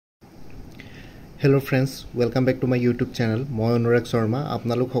Hello friends, welcome back to my YouTube channel. মই অনুৰাগ শৰ্মা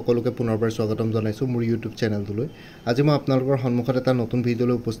আপোনালোক সকলোকে পুনৰবাৰ স্বাগতম জনাইছো মোৰ YouTube চেনেলটোলৈ। আজি মই আপোনালোকৰ সন্মুখত এটা নতুন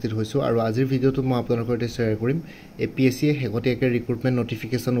ভিডিঅলৈ উপস্থিত হৈছো আৰু আজিৰ ভিডিঅটো মই আপোনালোকৰ সৈতে শ্বেয়াৰ কৰিম APSC শেহতীয়াকৈ ৰিক্ৰুটমেন্ট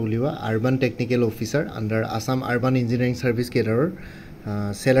নটিফিকেশন উলিওৱা urban technical officer under Assam urban engineering service কেডাৰৰ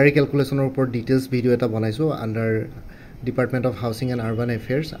স্যালাৰি ক্যালকুলেশনৰ ওপৰত ডিটেইলছ ভিডিঅ এটা বনাইছো under Department of Housing and Urban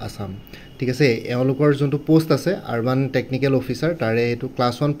Affairs Assam ঠিক আছে এওঁলোকৰ যোনটো পোষ্ট আছে আৰবান টেকনিক্যাল অফিচাৰ তাৰে এটো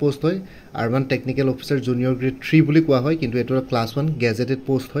ক্লাস 1 পোষ্ট হয় urban technical officer junior grade 3 বুলি কোৱা হয় কিন্তু এটো ক্লাস 1 গেজেটেড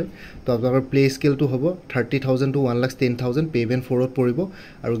পোষ্ট হয় তো আপোনালোকৰ প্লে স্কেলটো হ'ব 30000 to 110000 পেমেন্ট 4 ত পৰিব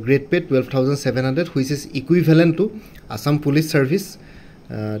আৰু grade pay 12700 which is equivalent to Assam Police Service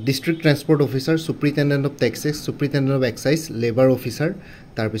District Transport Officer Superintendent of Taxes Superintendent of Excise Labor Officer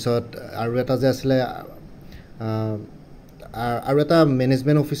তাৰ পিছত আৰু এটা যে আছিল আৰু এটা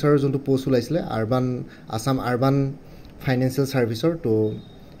ম্যানেজমেন্ট অফিচাৰৰ যোনটো পোষ্ট ওলাইছিল আৰবান আসাম আৰবান ফাইনান্সিয়েল সাৰ্ভিসৰ তো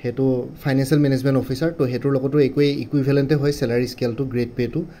হেতু ফাইনান্সিয়েল ম্যানেজমেন্ট অফিচাৰ তো হেতুৰ লগতো একই ইকুইভ্যালেন্টে হয় স্যালাৰি স্কেলটো গ্ৰেড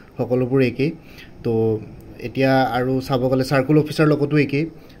পেটো সকলোবোৰ একেই তো এতিয়া আৰু চাব গলে সাৰ্কুল অফিচাৰ লগতো একেই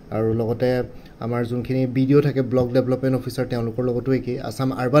আৰু লগতে আমাৰ যোনখিনি ভিডিও থাকে ব্লক ডেভেলপমেন্ট অফিচাৰ তেওঁলোকৰ লগতো একেই আসাম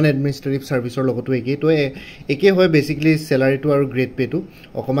আৰবান এডমিনিষ্ট্ৰেটিভ সাৰ্ভিসৰ লগতো একেই তো একেই হয় বেসিক্যালি স্যালাৰিটো আৰু গ্ৰেড পেটো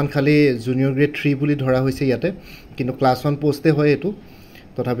অকমান খালি জুনিয়ৰ গ্ৰেড 3 বুলি ধৰা হৈছে ইয়াতে কিন্তু ক্লাস 1 পোষ্টে হয় এটো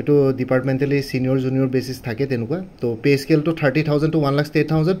তথাপিতো ডিপাৰ্টমেন্টালি সিনিয়ৰ জুনিয়ৰ বেসিস থাকে তেনেকুৱা তো pay স্কেলটো 30000 to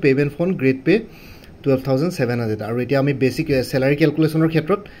 108000 payment phone grade pay 12700 আৰু এতিয়া আমি বেসিক স্যালাৰি ক্যালকুলেশনৰ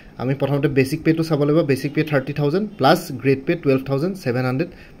ক্ষেত্ৰত আমি প্ৰথমতে বেসিক পেটো চাব লাগিব basic pay 30000 plus grade pay 12700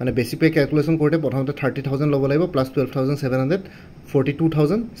 মানে বেসিক পে ক্যালকুলেশন কৰোতে প্ৰথমতে 30000 লব লাগিব প্লাস 12700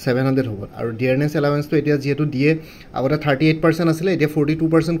 42700 হ'ব আৰু ডিয়াৰনেস এলাউন্স তো এতিয়া যেহেতু দিয়ে আগতে 38% আছিল এতিয়া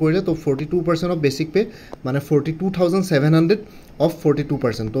 42% কৰিলে তো 42% অফ বেসিক পে মানে 42700 of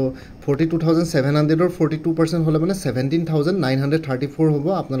 42% তো 42700 or 42% হলে মানে 17934 হ'ব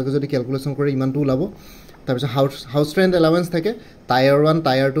আপোনালোকে যদি ক্যালকুলেশন কৰে ইমানটো ওলাব তাৰপিছত হাউস ৰেন্ট এলাউন্স থাকে টায়াৰ 1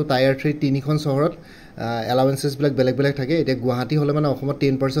 টায়াৰ 2 টায়াৰ 3 তিনিখন চহৰত এলাউন্সেস বিলাক বেলেগ বেলেগ থাকে এতিয়া গুৱাহাটী হলে মানে অসমত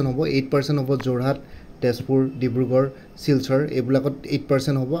 10% হ'ব 8% হ'ব জোৰহাট তেজপুৰ ডিব্ৰুগড় শিলচৰ এইবিলাকত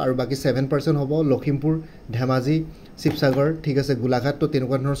 8% হ'ব আৰু বাকি 7% হ'ব লখিমপুৰ ধেমাজি শিৱসাগৰ ঠিক আছে গোলাঘাট তো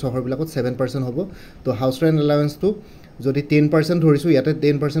তেনেকুৱা ধৰণৰ চহৰবিলাকত 7% হ'ব তো হাউস ৰেন্ট এলাউন্স তো যদি 10% ধৰিছো ইয়াতে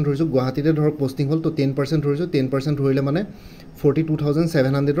 10% ধৰিছো গুৱাহাটীতে ধৰক পোস্টিং হল তো 10% ধৰিছো 10% ধৰিলে মানে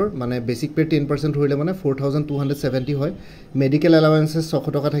 42700 ৰ মানে বেসিক পে 10% ধৰিলে মানে 4270 হয় মেডিকেল এলাউন্সেস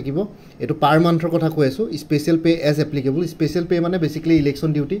 600 টকা থাকিব এটো পাৰ মান্থৰ কথা কৈ আছো special pay as applicable special pay মানে বেসিক্যালি ইলেকশন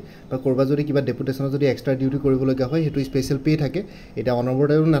ডিউটি বা কৰবা যদি কিবা ডেপুটেশনত যদি এক্সট্ৰা ডিউটি কৰিব লগা হয় হেতু স্পেশাল পে থাকে এটা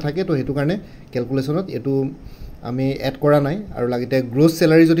অনবৰতেও নাথাকে তো হেতু কাৰণে ক্যালকুলেশনত এটো আমি এড কৰা নাই আৰু লাগিতে গ্ৰোস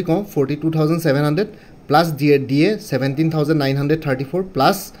স্যালাৰি যদি কম 42700 plus DA 17934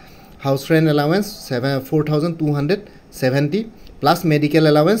 plus house rent allowance 4270 plus medical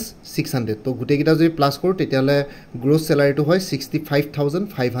allowance 600 তো গুটে কিটা যদি প্লাস কৰো তেতিয়ালে গ্ৰোস স্যালাৰিটো হয়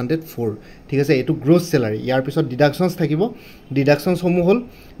 65504 ঠিক আছে এটো গ্ৰোস স্যালাৰি ইয়াৰ পিছত ডিডাকশনস থাকিব ডিডাকশনস সমূহ হল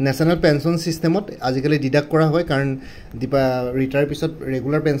ন্যাশনাল পেনশন সিস্টেমত আজিকালি ডিডাক্ট কৰা হয় কাৰণ ৰিটায়াৰ পিছত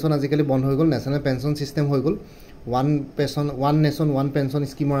ৰেগুলাৰ পেনশন আজিকালি বন্ধ হৈ গল ন্যাশনাল পেনশন সিস্টেম হৈ গল one nation one pension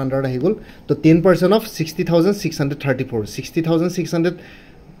scheme under ahi gol to 10% of 60634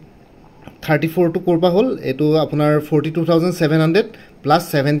 60634 to korba hol eto apunar 42700 plus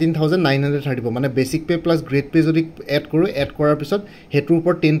 17934 মানে basic pay plus grade pay যদি এড কৰাৰ পিছত হেতুৰ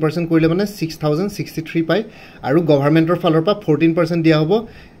ওপৰত 10% কৰিলে মানে 6063 পায় আৰু গভৰ্ণমেন্টৰ ফালৰ পৰা 14% দিয়া হ'ব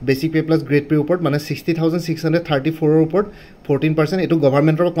basic pay plus grade pay ওপৰত মানে 60634 ৰ ওপৰত 14% এটো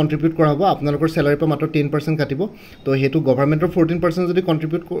গভৰ্ণমেন্টৰ পৰা কন্ট্ৰিবিউট কৰা হ'ব আপোনালোকৰ স্যালাৰি পৰা মাত্ৰ 10% কাটিব তো হেতু গভৰ্ণমেন্টৰ 14% যদি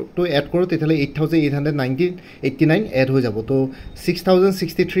কন্ট্ৰিবিউট টু এড কৰো তেতিয়ালে 8889 এড হৈ যাব তো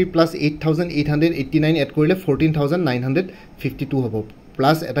 6063 plus 8889 এড কৰিলে 14952 হ'ব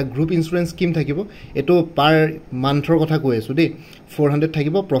প্লাস এটা গ্ৰুপ ইন্সুৰেন্স স্কিম থাকিব এটো পাৰ মান্থৰ কথা কৈ আছো দেই 400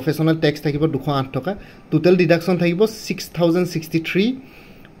 থাকিব প্ৰফেশনাল ট্যাক্স থাকিব 208 টকা টোটাল ডিডাকশন থাকিব 6063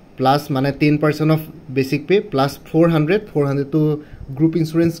 plus মানে 10% of basic pay plus 400 to group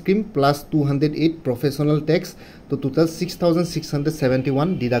insurance scheme plus 208 professional tax তো total 6671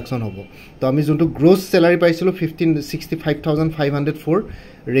 deduction hobo তো আমি যোনটো gross salary পাইছিলো 65504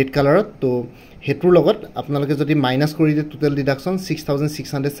 red color তো হেতুৰ লগত আপোনালোকে যদি মাইনাস কৰি দিয়ে টোটাল ডিডাকশন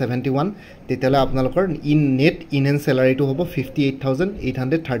 6671 তেতিয়ালে আপোনালোকৰ ইন নেট ইনহেন স্যালাৰিটো হ'ব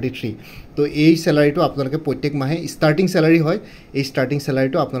 58833 তো এই স্যালাৰিটো আপোনালোকে প্ৰত্যেক মাহে স্টাৰ্টিং স্যালাৰি হয় এই স্টাৰ্টিং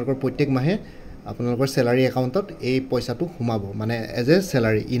স্যালাৰিটো আপোনালোকৰ প্ৰত্যেক মাহে আপোনালোকৰ স্যালাৰি একাউণ্টত এই পইচাটো সোমাব মানে এজ এ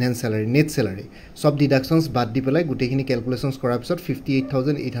স্যালাৰি ইনহেন্স স্যালাৰি নেট স্যালাৰি সব ডিডাকশনছ বাদ দি পেলাই গোটেইখিনি ক্যালকুলেশনছ কৰাৰ পিছত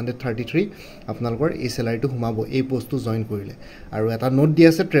 58833 আপোনালোকৰ এই স্যালাৰিটো সোমাব এই পোষ্টটো জয়েন কৰিলে আৰু এটা নোট দি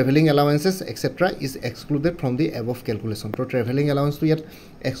আছে travelling এলাউৱেন্সেছ এটসেট্ৰা is excluded from the above calculation তো ট্ৰেভেলিং এলাউৱেন্সটো ইয়াত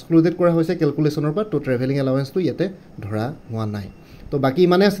এক্সক্লুডেড কৰা হৈছে ক্যালকুলেশনৰ পৰা তো ট্ৰেভেলিং এলাউৱেন্সটো ইয়াতে ধৰা হোৱা নাই তো বাকি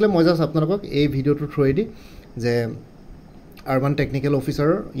ইমানে আসলে মই জাস্ট আপোনালোকক এই ভিডিওটো থ্ৰুৱেদি যে urban technical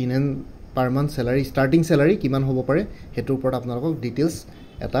অফিচাৰৰ ইনহেন per month salary starting salary কিমান হ'ব পাৰে হেতুৰ ওপৰত আপোনালোকক ডিটেইলছ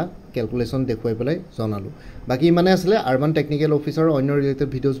এটা ক্যালকুলেশন দেখুৱাই পেলাই জনালো বাকি মানে আসলে আৰবান টেকনিক্যাল অফিচাৰৰ অন্য ৰিলেটেড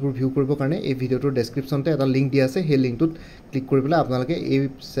ভিডিওছবোৰ ভিউ কৰিব কাৰণে এই ভিডিওটোৰ ডেসক্ৰিপচনতে এটা লিংক দিয়া আছে সেই লিংকটোত ক্লিক কৰি পেলাই আপোনালোকে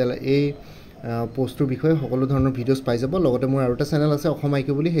এই পোষ্টৰ বিষয়ে সকলো ধৰণৰ ভিডিওছ পাই যাব লগতে মোৰ আৰু এটা চেনেল আছে অসম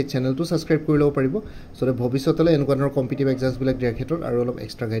আইকিউ বুলি সেই চেনেলটো সাবস্ক্ৰাইব কৰি ল'ব পাৰিব সো ভৱিষ্যতলৈ এনেকুৱা ধৰণৰ কম্পিটিটিভ এক্সামছ বিলাক দিয়াৰ ক্ষেত্ৰত আৰু অলপ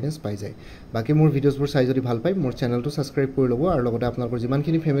এক্সট্ৰা গাইডেন্স পাই যায় বাকি মোৰ ভিডিওছবোৰ চাই যদি ভাল পায় মোৰ চেনেলটো সাবস্ক্ৰাইব কৰি ল'ব আৰু লগতে আপোনালোকৰ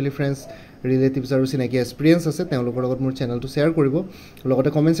যিমানখিনি ফ্যামিলি ফ্ৰেন্ডছ ৰিলেটিভছ আৰু চিনাকি এক্সপেৰিয়েন্স আছে তেওঁলোকৰ লগত মোৰ চেনেলটো শেয়াৰ কৰিব লগতে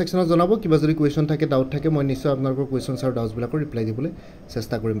কমেন্ট সেকশনত জনাব কিবা যদি কোৱেশ্চন থাকে ডাউট থাকে মই নিশ্চয় আপোনালোকৰ কোৱেশ্চনছ আৰু ডাউটছ বিলাকৰ ৰিপ্লাই দিবলৈ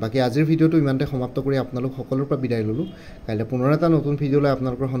চেষ্টা কৰিম বাকি আজিৰ ভিডিওটো ইমানতে সমাপ্ত কৰি আপোনালোক সকলোৰ পৰা বিদায় ললো কাইলৈ পুনৰ এটা নতুন ভিডিও লৈ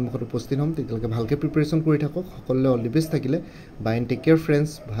আপোনালোকৰ সন্মুখত উপস্থিত হ'ম তেতিয়ালৈকে ভালকৈ প্ৰিপাৰেচন কৰি থাকক সকলোলৈ অল দি বেষ্ট থাকিলে বাই and tech care friends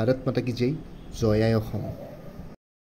Bharat মাতা কি জয় জয় আই অসম